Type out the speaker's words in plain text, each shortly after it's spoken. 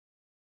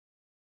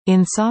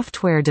In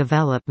software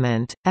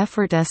development,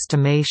 effort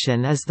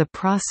estimation is the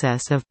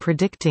process of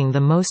predicting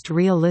the most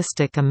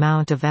realistic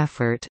amount of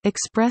effort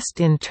expressed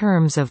in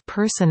terms of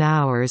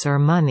person-hours or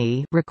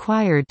money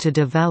required to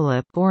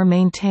develop or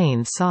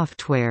maintain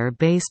software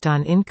based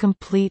on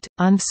incomplete,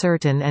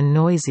 uncertain and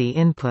noisy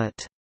input.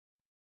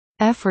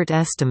 Effort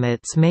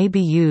estimates may be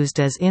used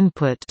as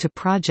input to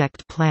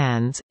project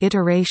plans,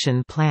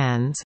 iteration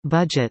plans,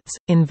 budgets,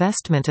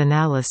 investment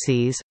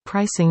analyses,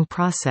 pricing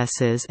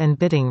processes and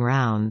bidding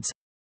rounds.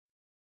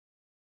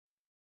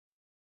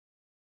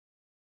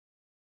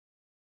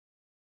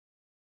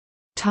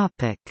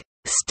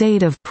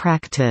 State of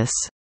practice.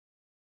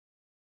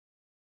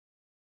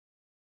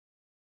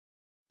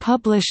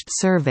 Published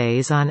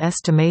surveys on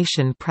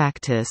estimation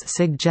practice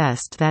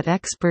suggest that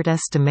expert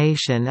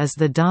estimation is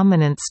the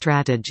dominant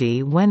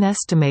strategy when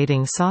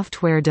estimating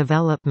software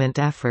development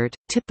effort.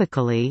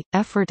 Typically,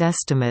 effort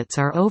estimates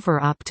are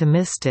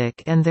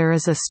over-optimistic and there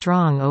is a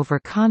strong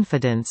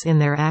overconfidence in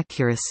their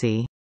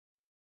accuracy.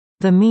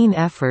 The mean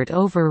effort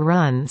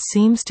overrun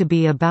seems to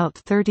be about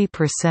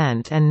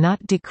 30% and not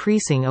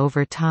decreasing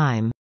over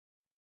time.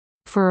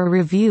 For a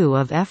review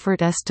of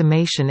effort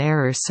estimation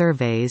error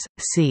surveys,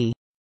 see.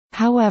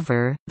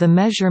 However, the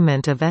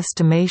measurement of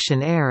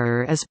estimation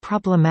error is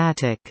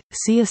problematic.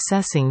 See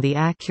assessing the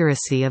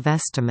accuracy of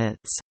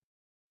estimates.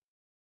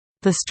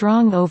 The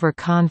strong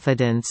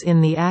overconfidence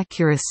in the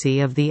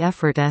accuracy of the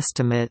effort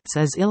estimates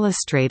is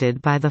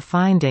illustrated by the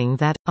finding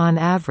that, on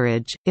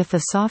average, if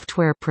a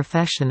software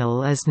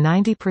professional is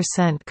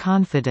 90%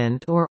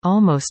 confident or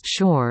almost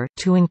sure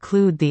to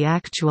include the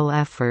actual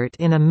effort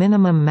in a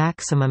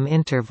minimum-maximum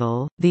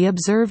interval, the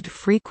observed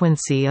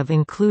frequency of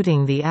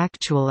including the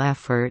actual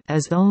effort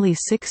is only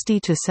 60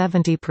 to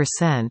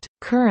 70%.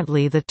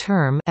 Currently, the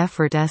term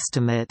effort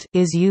estimate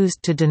is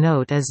used to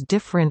denote as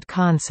different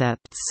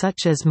concepts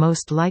such as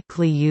most likely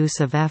use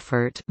of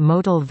effort,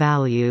 modal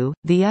value,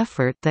 the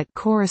effort that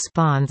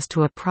corresponds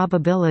to a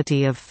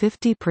probability of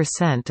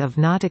 50% of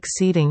not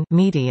exceeding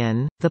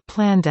median, the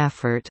planned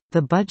effort,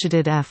 the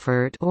budgeted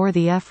effort or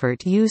the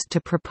effort used to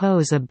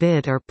propose a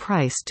bid or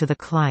price to the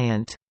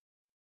client.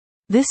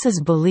 This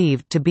is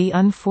believed to be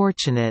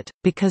unfortunate,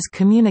 because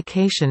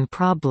communication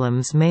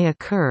problems may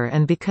occur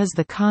and because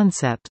the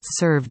concepts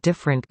serve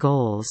different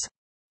goals.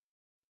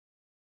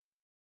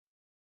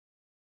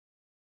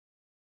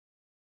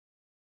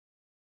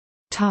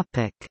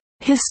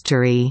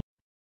 History.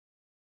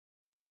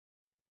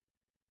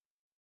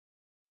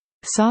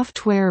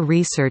 Software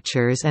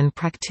researchers and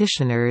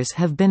practitioners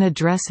have been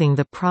addressing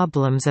the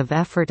problems of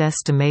effort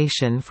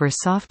estimation for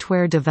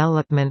software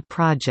development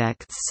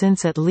projects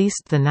since at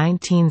least the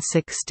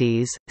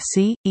 1960s.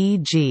 See,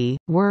 e.g.,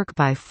 work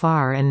by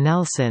Farr and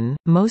Nelson.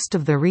 Most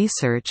of the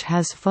research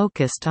has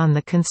focused on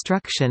the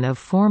construction of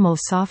formal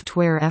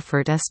software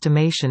effort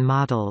estimation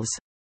models.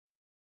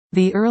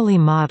 The early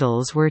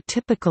models were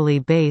typically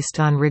based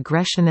on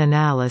regression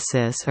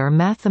analysis or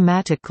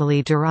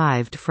mathematically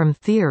derived from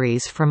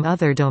theories from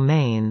other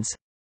domains.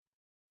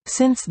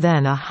 Since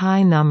then a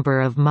high number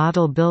of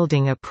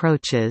model-building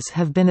approaches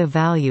have been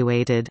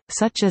evaluated,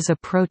 such as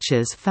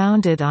approaches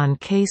founded on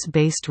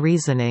case-based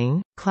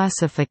reasoning,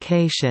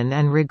 classification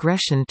and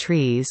regression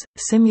trees,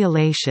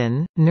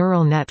 simulation,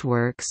 neural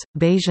networks,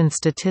 Bayesian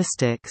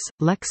statistics,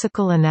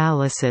 lexical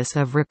analysis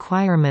of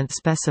requirement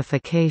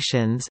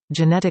specifications,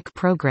 genetic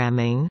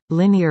programming,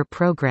 linear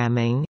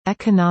programming,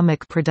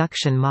 economic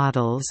production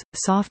models,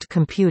 soft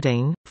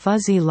computing,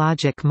 fuzzy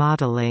logic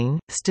modeling,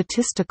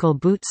 statistical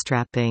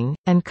bootstrapping,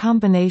 and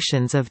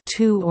combinations of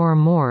two or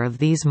more of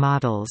these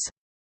models.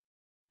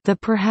 The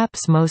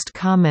perhaps most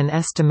common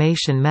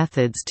estimation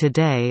methods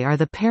today are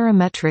the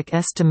parametric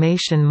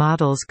estimation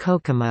models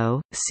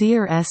COCOMO,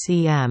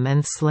 SEER-SEM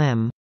and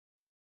SLIM.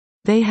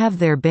 They have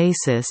their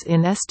basis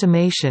in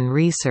estimation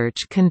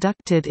research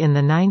conducted in the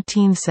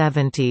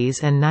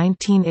 1970s and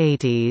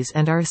 1980s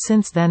and are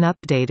since then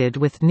updated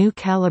with new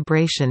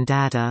calibration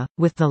data,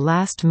 with the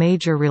last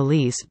major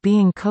release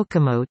being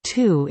COCOMO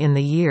 2 in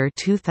the year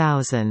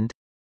 2000.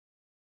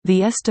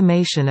 The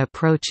estimation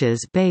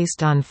approaches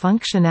based on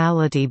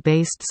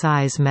functionality-based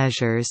size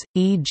measures,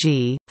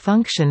 e.g.,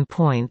 function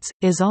points,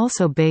 is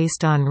also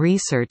based on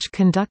research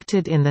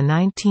conducted in the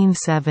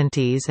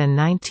 1970s and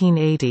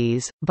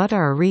 1980s, but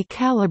are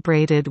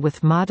recalibrated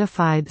with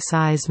modified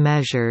size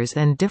measures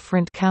and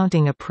different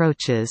counting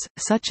approaches,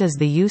 such as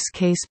the use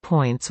case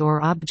points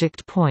or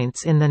object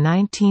points in the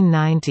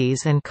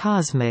 1990s and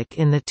COSMIC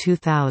in the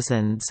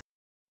 2000s.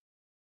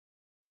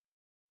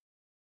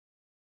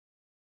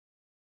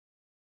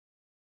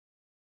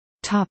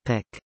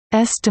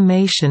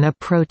 Estimation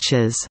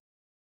approaches.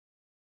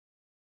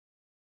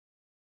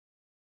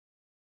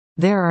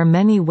 There are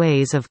many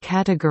ways of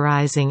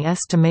categorizing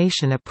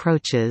estimation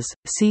approaches,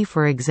 see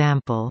for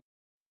example.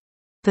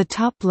 The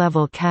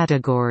top-level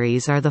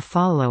categories are the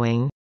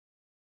following.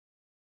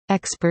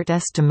 Expert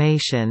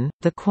estimation,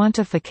 the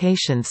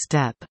quantification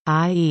step,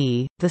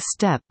 i.e., the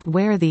step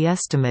where the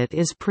estimate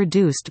is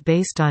produced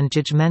based on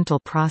judgmental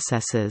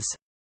processes.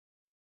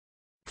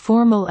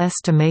 Formal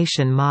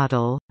estimation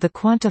model – the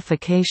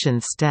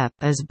quantification step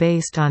is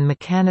based on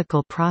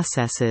mechanical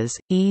processes,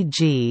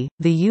 e.g.,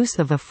 the use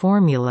of a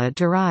formula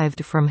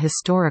derived from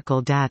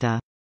historical data.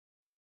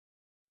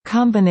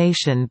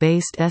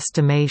 Combination-based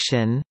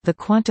estimation – the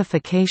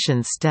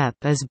quantification step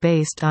is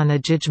based on a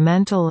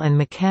judgmental and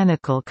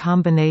mechanical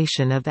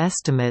combination of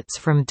estimates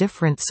from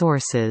different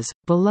sources.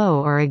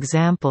 Below are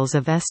examples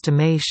of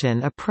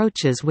estimation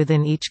approaches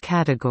within each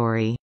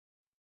category.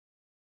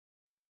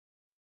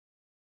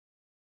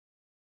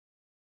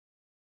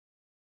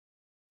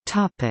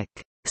 Topic: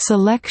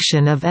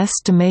 Selection of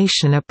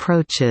estimation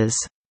approaches.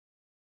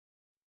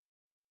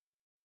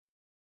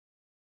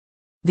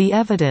 The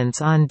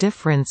evidence on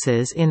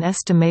differences in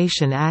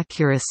estimation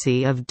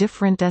accuracy of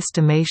different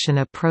estimation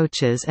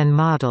approaches and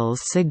models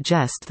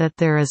suggest that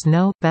there is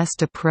no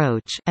best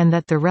approach and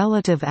that the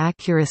relative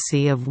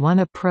accuracy of one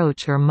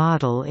approach or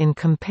model in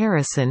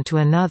comparison to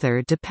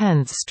another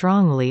depends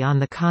strongly on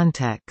the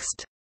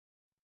context.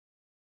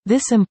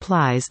 This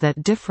implies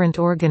that different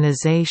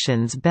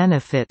organizations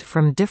benefit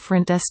from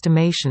different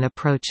estimation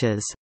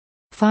approaches.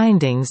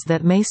 Findings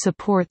that may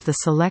support the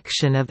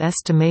selection of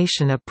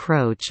estimation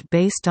approach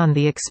based on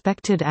the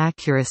expected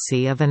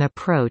accuracy of an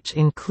approach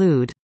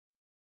include: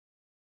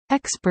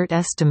 expert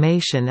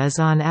estimation is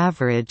on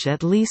average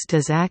at least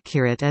as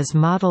accurate as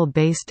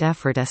model-based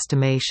effort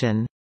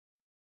estimation.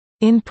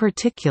 In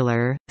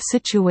particular,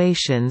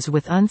 situations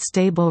with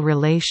unstable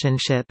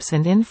relationships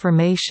and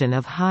information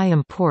of high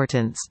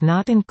importance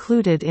not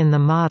included in the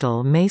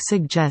model may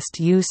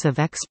suggest use of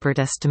expert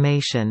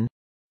estimation.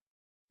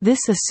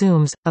 This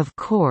assumes, of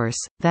course,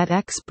 that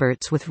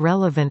experts with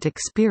relevant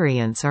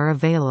experience are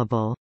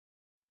available.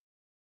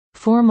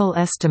 Formal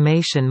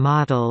estimation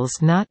models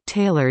not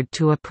tailored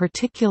to a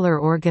particular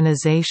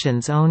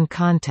organization's own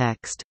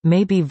context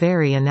may be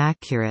very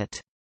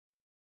inaccurate.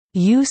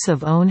 Use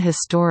of own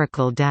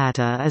historical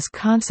data is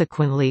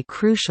consequently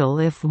crucial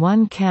if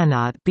one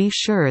cannot be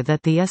sure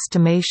that the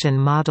estimation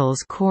model's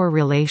core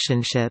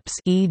relationships,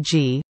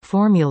 e.g.,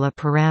 formula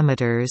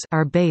parameters,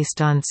 are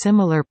based on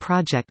similar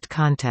project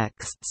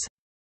contexts.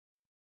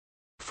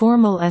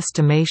 Formal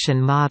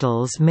estimation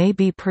models may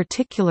be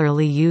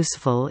particularly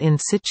useful in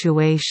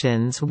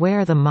situations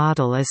where the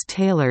model is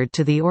tailored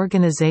to the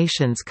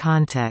organization's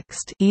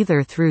context,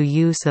 either through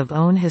use of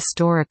own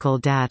historical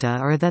data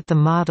or that the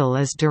model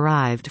is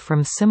derived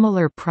from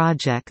similar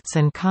projects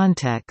and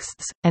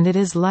contexts, and it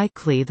is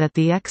likely that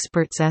the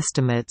expert's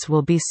estimates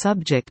will be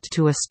subject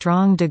to a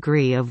strong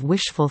degree of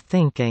wishful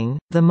thinking.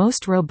 The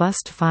most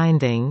robust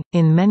finding,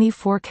 in many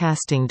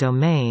forecasting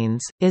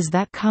domains, is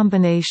that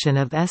combination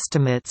of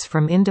estimates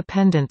from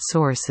independent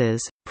sources,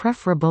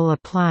 preferable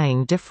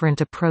applying different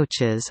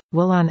approaches,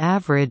 will on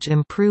average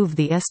improve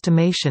the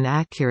estimation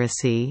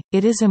accuracy.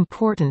 It is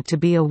important to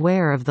be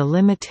aware of the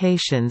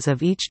limitations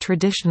of each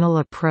traditional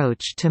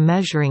approach to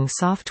measuring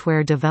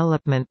software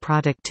development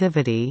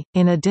productivity.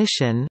 In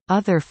addition,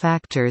 other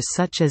factors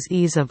such as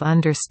ease of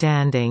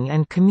understanding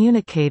and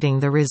communicating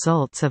the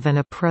results of an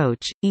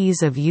approach,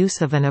 ease of use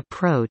of an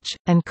approach,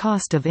 and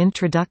cost of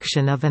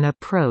introduction of an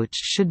approach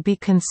should be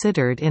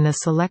considered in a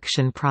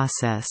selection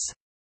process.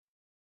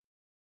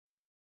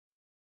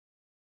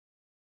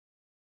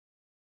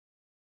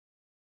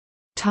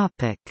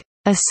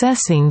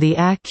 Assessing the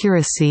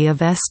accuracy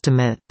of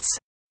estimates.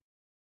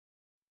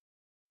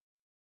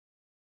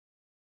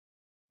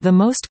 The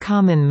most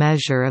common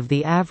measure of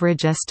the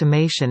average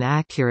estimation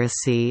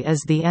accuracy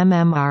is the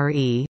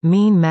MMRE,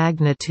 mean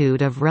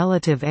magnitude of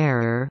relative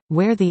error,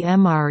 where the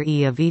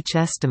MRE of each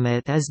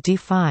estimate is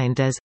defined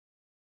as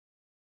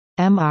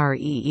MRE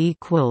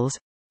equals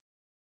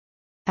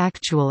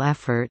actual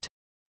effort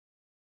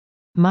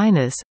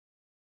minus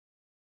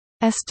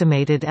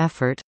estimated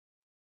effort.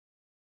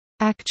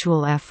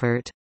 Actual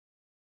effort.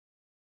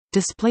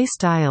 Display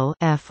style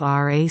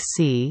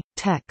frac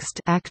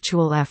text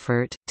actual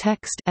effort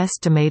text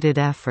estimated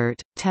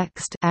effort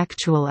text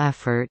actual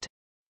effort.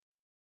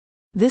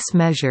 This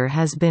measure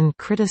has been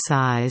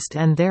criticized,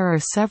 and there are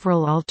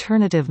several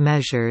alternative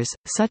measures,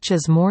 such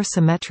as more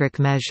symmetric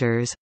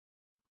measures.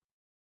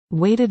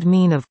 Weighted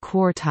mean of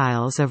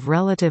quartiles of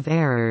relative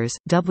errors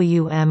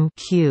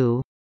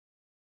 (WMQ)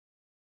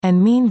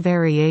 and mean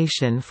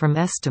variation from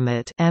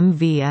estimate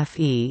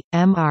 (MVFE).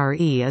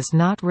 MRE is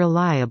not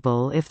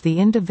reliable if the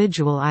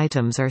individual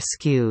items are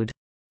skewed.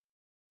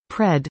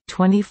 PRED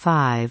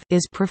 25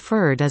 is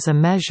preferred as a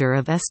measure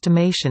of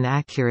estimation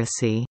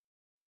accuracy.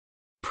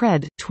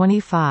 PRED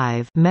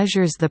 25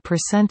 measures the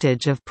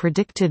percentage of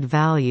predicted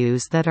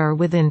values that are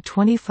within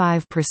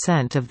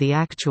 25% of the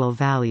actual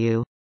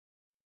value.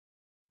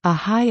 A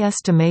high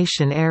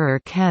estimation error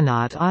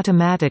cannot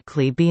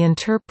automatically be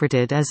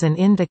interpreted as an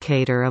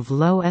indicator of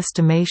low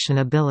estimation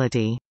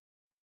ability.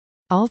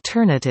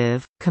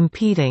 Alternative,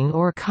 competing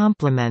or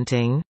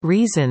complementing,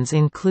 reasons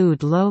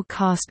include low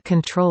cost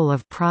control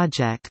of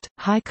project,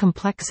 high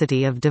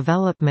complexity of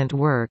development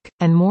work,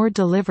 and more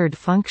delivered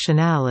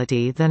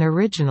functionality than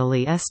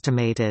originally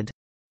estimated.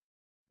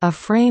 A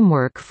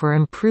framework for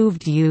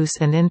improved use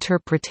and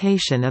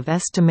interpretation of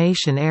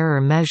estimation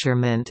error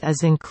measurement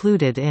is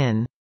included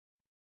in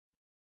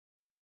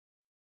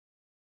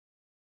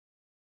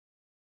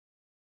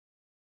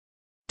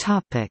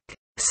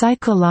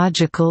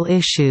Psychological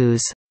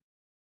issues.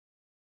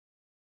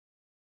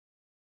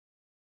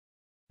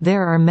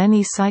 There are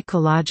many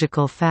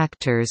psychological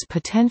factors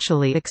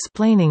potentially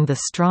explaining the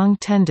strong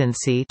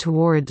tendency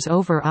towards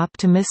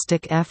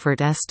over-optimistic effort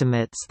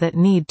estimates that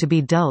need to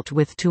be dealt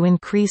with to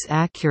increase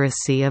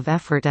accuracy of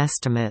effort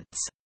estimates.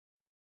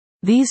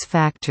 These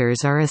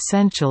factors are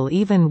essential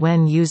even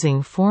when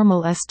using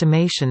formal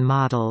estimation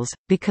models,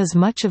 because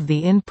much of the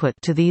input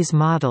to these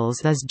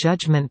models is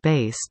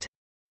judgment-based.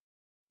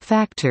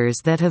 Factors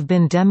that have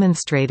been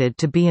demonstrated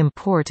to be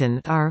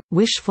important are,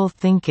 wishful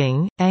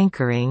thinking,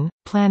 anchoring,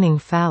 planning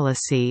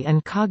fallacy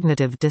and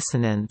cognitive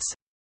dissonance.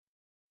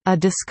 A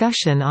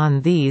discussion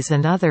on these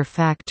and other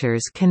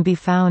factors can be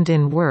found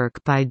in work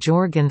by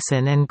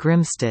Jorgensen and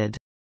Grimstad.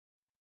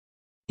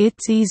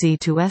 It's easy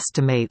to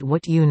estimate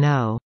what you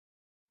know.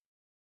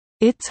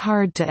 It's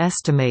hard to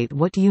estimate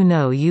what you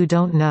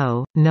don't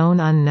know, known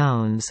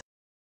unknowns.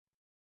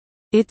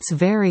 It's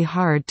very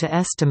hard to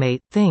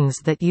estimate things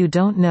that you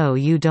don't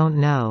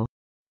know.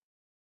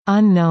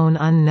 Unknown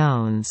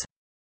unknowns.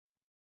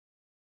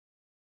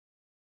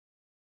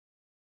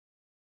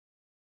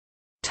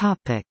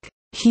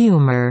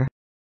 Humor.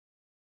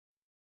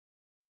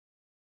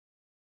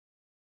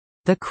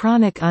 The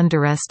chronic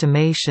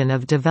underestimation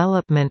of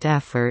development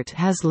effort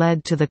has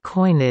led to the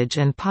coinage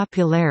and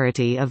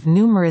popularity of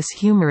numerous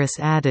humorous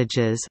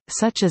adages,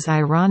 such as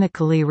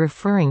ironically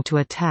referring to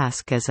a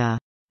task as a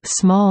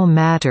small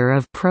matter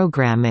of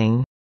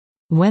programming,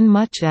 when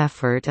much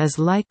effort is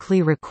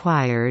likely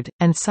required,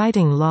 and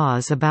citing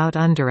laws about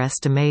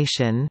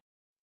underestimation.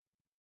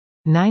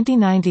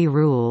 90-90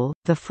 rule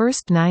 – the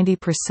first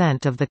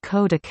 90% of the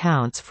code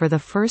accounts for the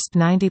first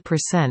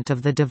 90%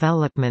 of the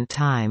development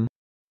time.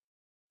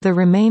 The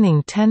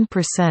remaining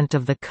 10%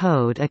 of the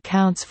code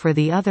accounts for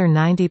the other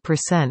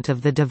 90%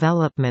 of the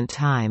development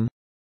time.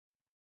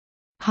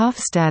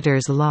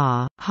 Hofstadter's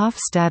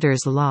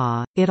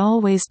law, it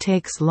always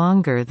takes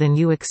longer than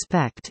you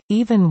expect,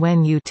 even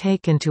when you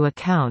take into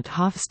account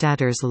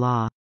Hofstadter's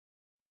law.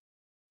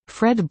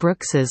 Fred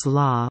Brooks's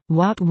law,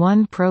 what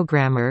one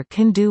programmer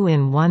can do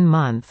in 1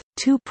 month,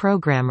 2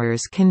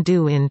 programmers can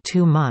do in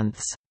 2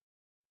 months.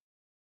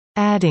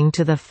 Adding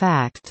to the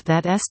fact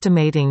that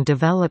estimating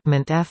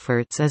development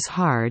efforts is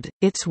hard,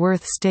 it's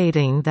worth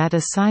stating that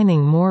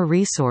assigning more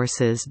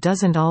resources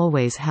doesn't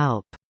always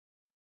help.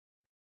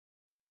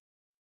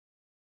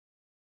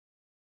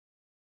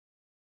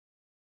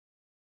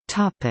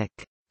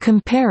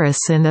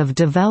 Comparison of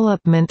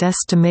development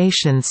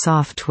estimation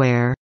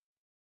software.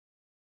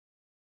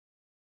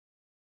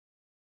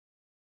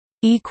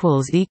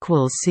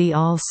 See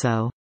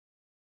also